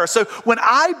Thyatira. So when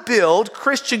I build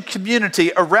Christian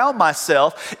community around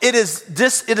myself, it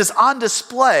is on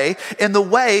display in the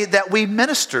way that we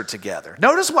minister together.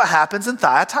 Notice what happens in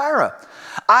Thyatira.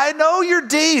 I know your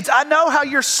deeds. I know how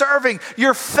you're serving,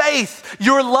 your faith,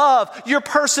 your love, your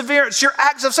perseverance, your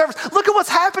acts of service. Look at what's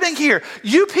happening here.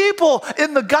 You people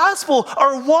in the gospel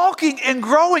are walking and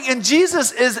growing, and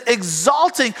Jesus is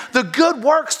exalting the good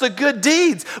works, the good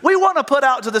deeds. We want to put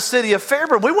out to the city of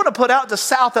Fairburn. We want to put out to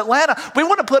South Atlanta. We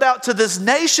want to put out to this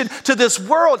nation, to this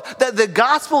world, that the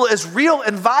gospel is real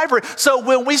and vibrant. So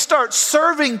when we start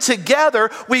serving together,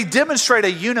 we demonstrate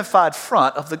a unified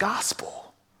front of the gospel.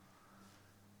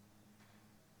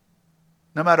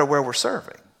 No matter where we're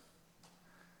serving.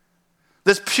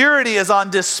 This purity is on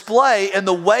display in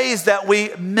the ways that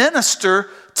we minister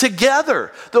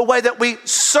together, the way that we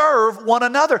serve one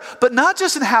another, but not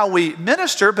just in how we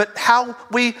minister, but how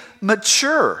we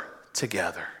mature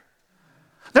together.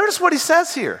 Notice what he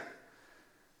says here.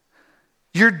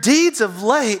 Your deeds of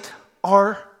late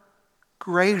are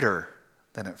greater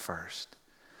than at first.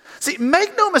 See,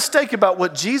 make no mistake about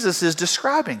what Jesus is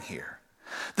describing here.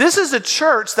 This is a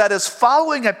church that is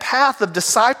following a path of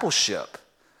discipleship.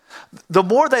 The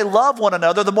more they love one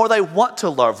another, the more they want to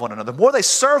love one another. The more they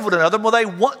serve one another, the more they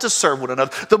want to serve one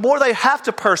another. The more they have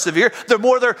to persevere, the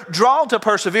more they're drawn to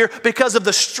persevere because of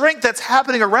the strength that's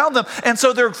happening around them. And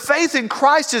so their faith in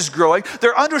Christ is growing,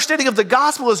 their understanding of the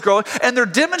gospel is growing, and they're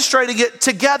demonstrating it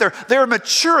together. They're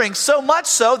maturing so much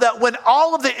so that when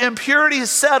all of the impurity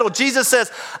is settled, Jesus says,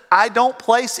 I don't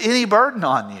place any burden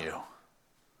on you.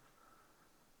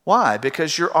 Why?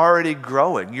 Because you're already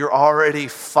growing. You're already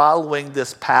following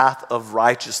this path of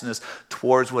righteousness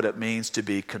towards what it means to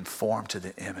be conformed to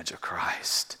the image of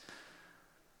Christ.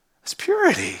 It's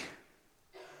purity.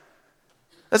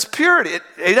 That's purity.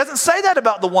 He doesn't say that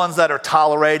about the ones that are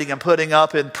tolerating and putting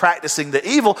up and practicing the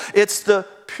evil. It's the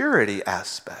purity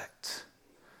aspect.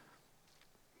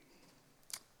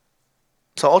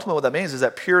 So ultimately what that means is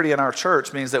that purity in our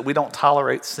church means that we don't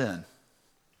tolerate sin.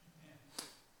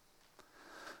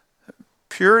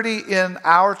 Purity in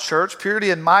our church,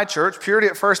 purity in my church, purity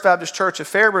at First Baptist Church of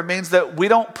Fairburn means that we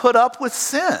don't put up with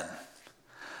sin.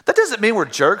 That doesn't mean we're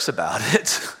jerks about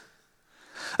it.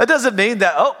 That doesn't mean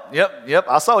that, yep,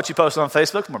 I saw what you posted on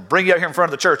Facebook. I'm going to bring you out here in front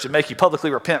of the church and make you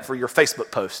publicly repent for your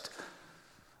Facebook post.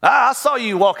 I saw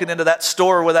you walking into that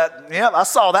store with that, I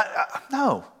saw that.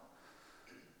 No.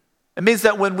 It means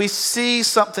that when we see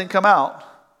something come out,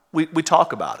 we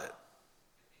talk about it.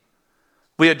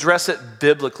 We address it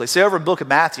biblically. See, over in the book of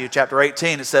Matthew, chapter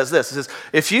 18, it says this. It says,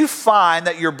 if you find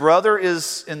that your brother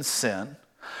is in sin,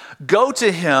 go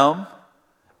to him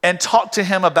and talk to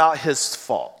him about his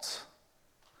fault.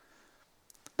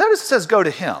 Notice it says go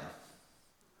to him.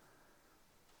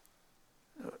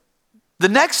 The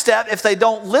next step, if they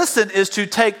don't listen, is to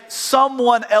take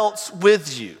someone else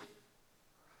with you.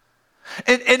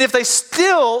 And if they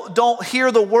still don't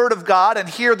hear the word of God and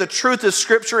hear the truth of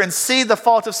Scripture and see the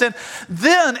fault of sin,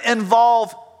 then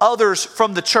involve others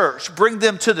from the church. Bring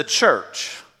them to the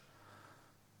church.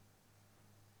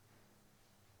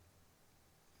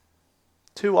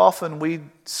 Too often we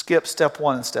skip step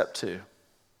 1 and step 2.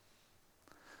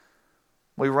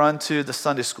 We run to the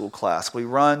Sunday school class. We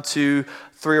run to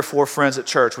 3 or 4 friends at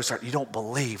church. We start, you don't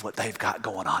believe what they've got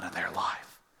going on in their life.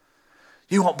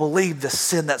 You won't believe the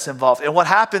sin that's involved. And what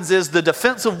happens is the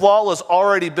defensive wall is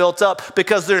already built up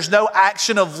because there's no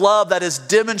action of love that is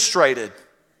demonstrated.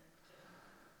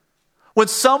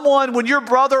 When your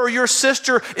brother or your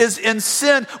sister is in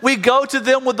sin, we go to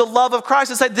them with the love of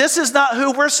Christ and say, this is not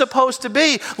who we're supposed to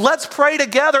be. Let's pray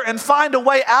together and find a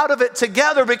way out of it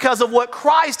together because of what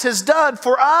Christ has done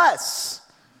for us.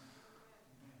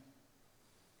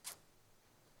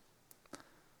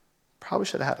 Probably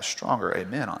should have had a stronger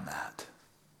amen on that.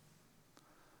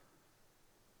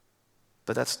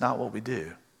 But that's not what we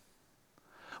do.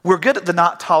 We're good at the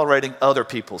not tolerating other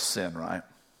people's sin, right?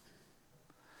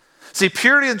 See,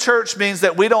 purity in church means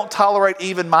that we don't tolerate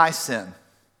even my sin.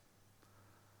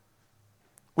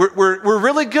 We're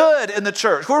really good in the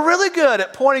church. We're really good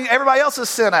at pointing everybody else's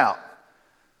sin out.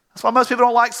 That's why most people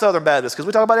don't like Southern Baptists, because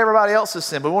we talk about everybody else's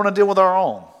sin, but we want to deal with our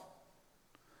own.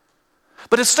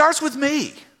 But it starts with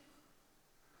me.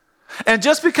 And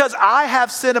just because I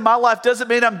have sin in my life doesn't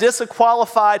mean I'm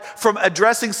disqualified from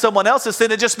addressing someone else's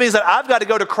sin. It just means that I've got to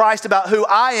go to Christ about who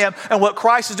I am and what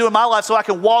Christ is doing in my life so I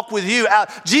can walk with you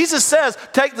out. Jesus says,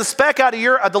 take the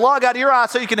the log out of your eye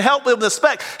so you can help them with the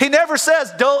speck. He never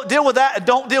says, don't deal with that and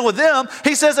don't deal with them.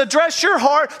 He says, address your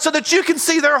heart so that you can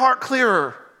see their heart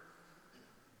clearer.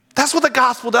 That's what the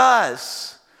gospel does.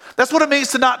 That's what it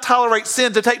means to not tolerate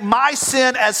sin, to take my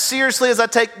sin as seriously as I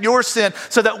take your sin,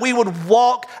 so that we would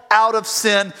walk out of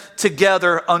sin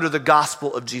together under the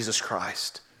gospel of Jesus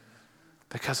Christ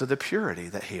because of the purity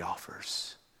that he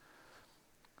offers.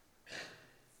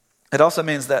 It also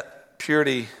means that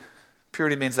purity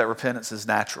means that repentance is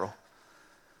natural.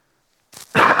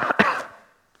 What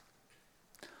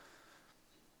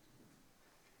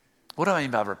do I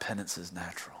mean by repentance is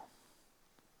natural?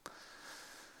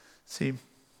 See,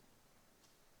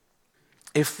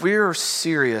 if we're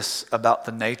serious about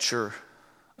the nature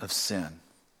of sin,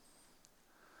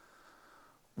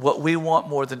 what we want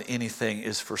more than anything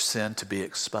is for sin to be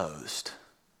exposed.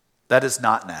 That is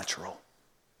not natural.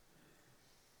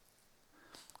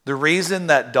 The reason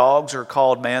that dogs are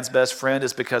called man's best friend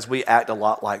is because we act a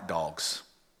lot like dogs.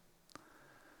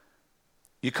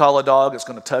 You call a dog, it's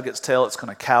going to tug its tail, it's going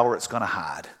to cower, it's going to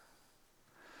hide.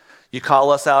 You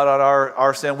call us out on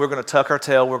our sin, we're going to tuck our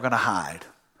tail, we're going to hide.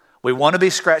 We want to be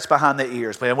scratched behind the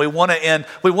ears, man. We want to end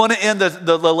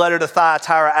the letter to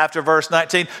Thyatira after verse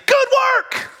 19. Good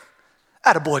work!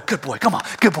 Attaboy, good boy, come on.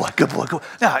 Good boy, good boy, good boy.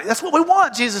 Now, that's what we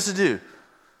want Jesus to do.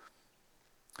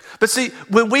 But see,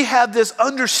 when we have this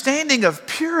understanding of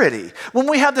purity, when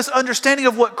we have this understanding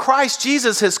of what Christ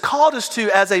Jesus has called us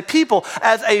to as a people,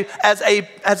 as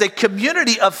a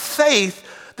community of faith,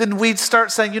 then we'd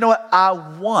start saying, you know what? I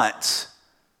want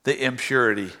the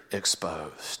impurity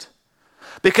exposed.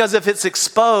 Because if it's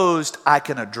exposed, I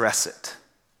can address it.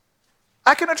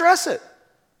 I can address it.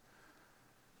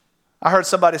 I heard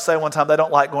somebody say one time they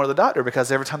don't like going to the doctor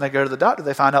because every time they go to the doctor,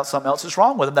 they find out something else is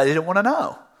wrong with them they didn't want to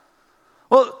know.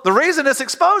 Well, the reason it's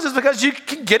exposed is because you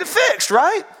can get it fixed,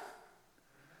 right?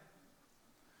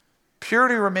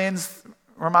 Purity reminds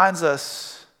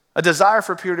us, a desire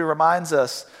for purity reminds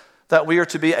us that we are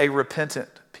to be a repentant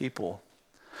people.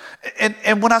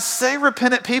 And when I say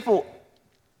repentant people,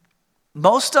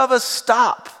 most of us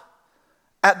stop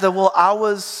at I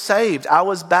was saved, I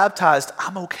was baptized,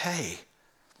 I'm okay.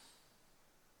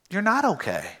 You're not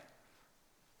okay.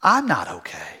 I'm not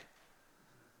okay.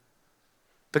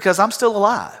 Because I'm still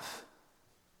alive.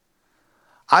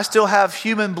 I still have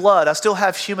human blood. I still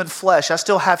have human flesh. I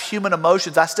still have human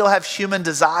emotions. I still have human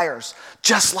desires,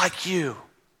 just like you.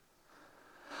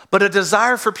 But a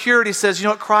desire for purity says, you know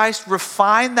what, Christ,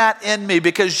 refine that in me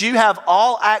because you have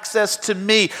all access to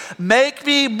me. Make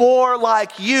me more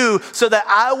like you so that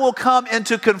I will come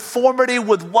into conformity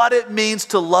with what it means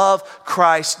to love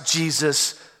Christ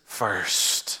Jesus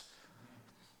first.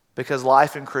 Because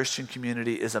life in Christian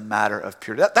community is a matter of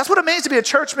purity. That's what it means to be a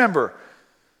church member.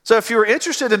 So if you're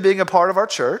interested in being a part of our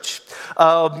church,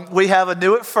 we have a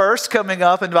New At First coming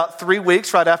up in about 3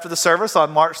 weeks, right after the service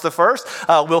on March the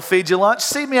 1st. We'll feed you lunch.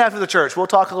 See me after the church. We'll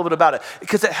talk a little bit about it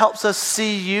because it helps us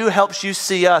see you, helps you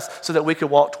see us so that we can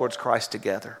walk towards Christ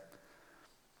together.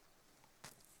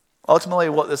 Ultimately,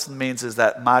 what this means is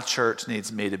that my church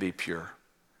needs me to be pure.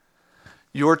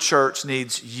 Your church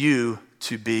needs you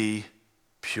to be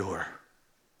pure.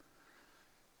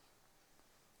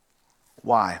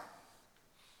 Why?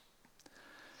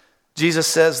 Jesus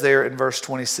says there in verse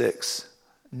 26,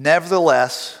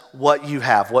 nevertheless, what you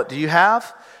have. What do you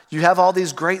have? You have all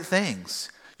these great things.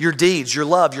 Your deeds, your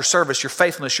love, your service, your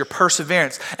faithfulness, your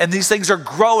perseverance. And these things are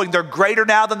growing. They're greater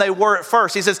now than they were at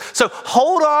first. He says, so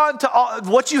hold on to all,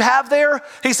 what you have there.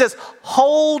 He says,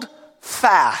 hold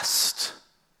fast.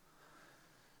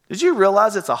 Did you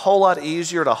realize it's a whole lot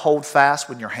easier to hold fast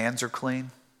when your hands are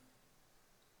clean?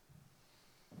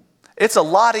 It's a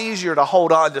lot easier to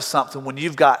hold on to something when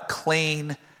you've got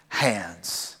clean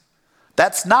hands.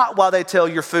 That's not why they tell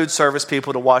your food service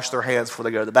people to wash their hands before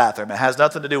they go to the bathroom. It has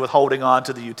nothing to do with holding on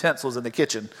to the utensils in the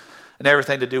kitchen and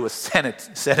everything to do with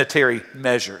sanitary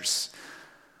measures.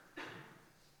 A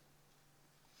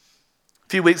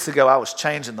few weeks ago, I was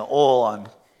changing the oil on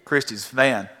Christy's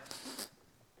van.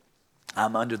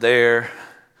 I'm under there.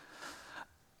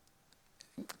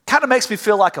 Kind of makes me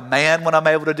feel like a man when I'm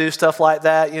able to do stuff like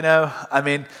that, you know. I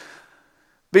mean,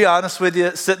 be honest with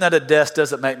you, sitting at a desk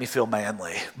doesn't make me feel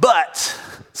manly. But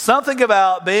something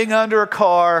about being under a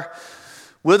car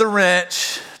with a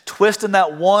wrench, twisting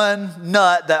that one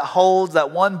nut that holds,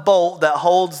 that one bolt that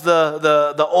holds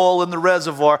the oil in the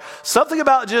reservoir, something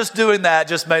about just doing that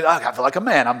just made, I feel like a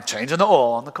man. I'm changing the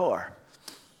oil on the car.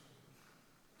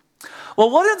 Well,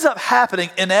 what ends up happening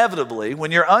inevitably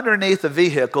when you're underneath a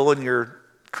vehicle and you're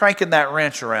cranking that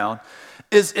wrench around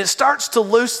is it starts to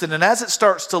loosen, and as it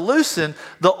starts to loosen,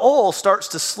 the oil starts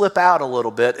to slip out a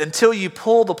little bit until you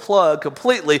pull the plug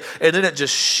completely, and then it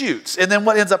just shoots. And then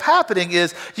what ends up happening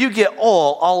is you get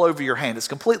oil all over your hand. It's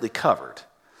completely covered.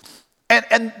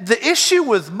 And the issue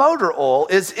with motor oil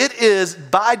is it is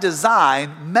by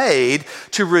design made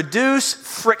to reduce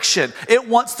friction. It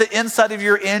wants the inside of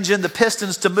your engine, the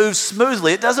pistons, to move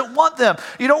smoothly. It doesn't want them.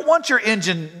 You don't want your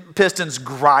engine pistons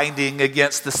grinding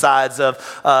against the sides of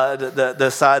the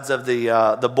sides of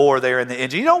the bore there in the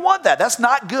engine. You don't want that. That's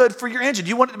not good for your engine.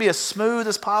 You want it to be as smooth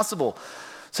as possible.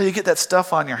 So you get that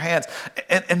stuff on your hands.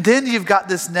 And then you've got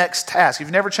this next task.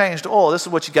 You've never changed oil. This is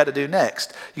what you got to do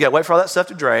next. You got to wait for all that stuff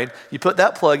to drain. You put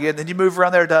that plug in, then you move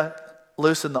around there to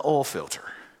loosen the oil filter.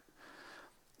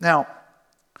 Now,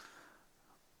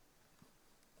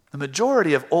 the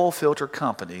majority of oil filter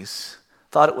companies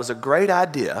thought it was a great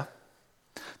idea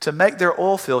to make their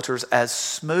oil filters as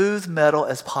smooth metal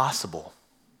as possible.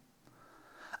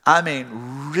 I mean,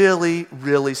 really,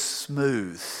 really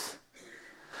smooth.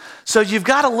 So you've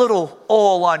got a little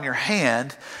oil on your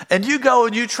hand, and you go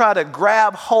and you try to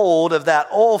grab hold of that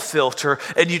oil filter,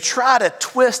 and you try to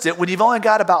twist it when you've only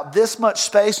got about this much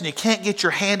space and you can't get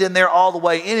your hand in there all the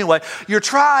way anyway. You're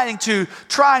trying to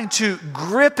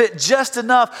grip it just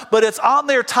enough, but it's on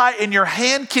there tight and your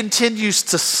hand continues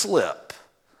to slip.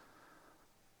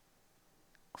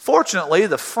 Fortunately,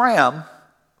 the Fram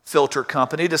filter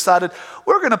company decided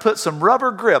we're going to put some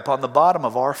rubber grip on the bottom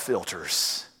of our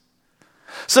filters,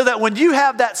 so that when you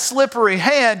have that slippery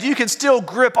hand, you can still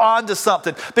grip onto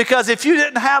something. Because if you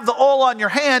didn't have the oil on your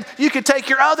hand, you could take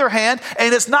your other hand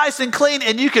and it's nice and clean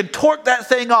and you can torque that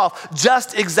thing off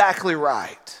just exactly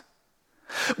right.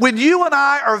 When you and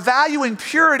I are valuing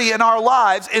purity in our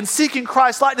lives and seeking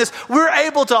Christ's likeness, we're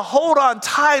able to hold on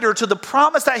tighter to the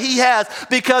promise that He has,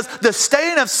 because the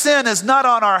stain of sin is not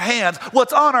on our hands.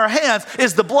 What's on our hands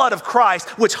is the blood of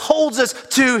Christ, which holds us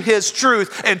to His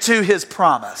truth and to His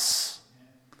promise.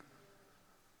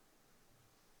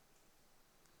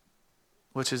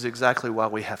 Which is exactly why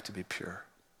we have to be pure.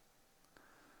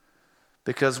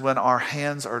 Because when our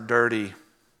hands are dirty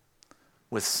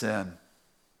with sin,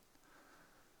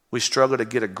 we struggle to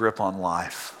get a grip on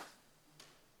life.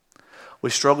 We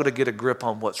struggle to get a grip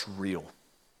on what's real,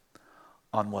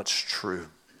 on what's true.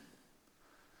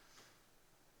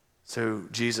 So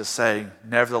Jesus saying,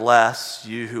 nevertheless,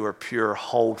 you who are pure,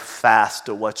 hold fast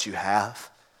to what you have.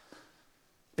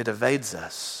 It evades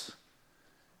us.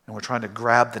 And we're trying to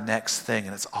grab the next thing,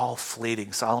 and it's all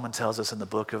fleeting. Solomon tells us in the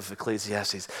book of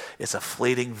Ecclesiastes, it's a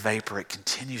fleeting vapor. It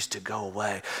continues to go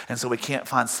away. And so we can't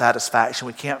find satisfaction.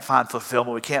 We can't find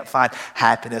fulfillment. We can't find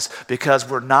happiness because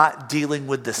we're not dealing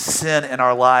with the sin in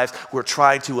our lives. We're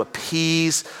trying to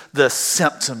appease the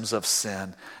symptoms of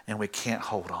sin, and we can't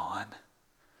hold on.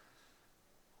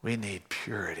 We need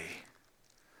purity.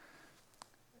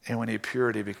 And we need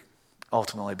purity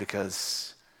ultimately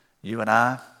because you and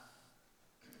I,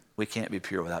 we can't be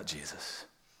pure without Jesus.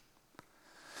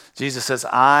 Jesus says,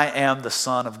 I am the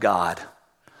Son of God.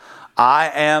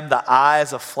 I am the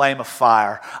eyes of flame of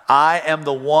fire. I am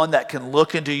the one that can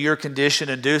look into your condition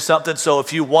and do something. So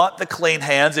if you want the clean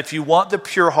hands, if you want the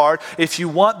pure heart, if you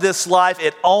want this life,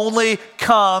 it only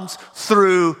comes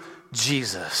through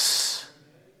Jesus.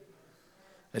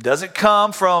 It doesn't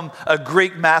come from a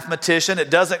Greek mathematician. It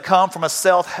doesn't come from a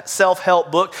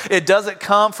self-help book. It doesn't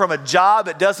come from a job.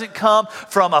 It doesn't come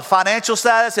from a financial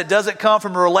status. It doesn't come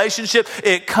from a relationship.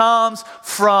 It comes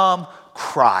from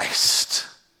Christ.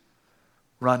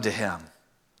 Run to him.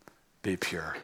 Be pure.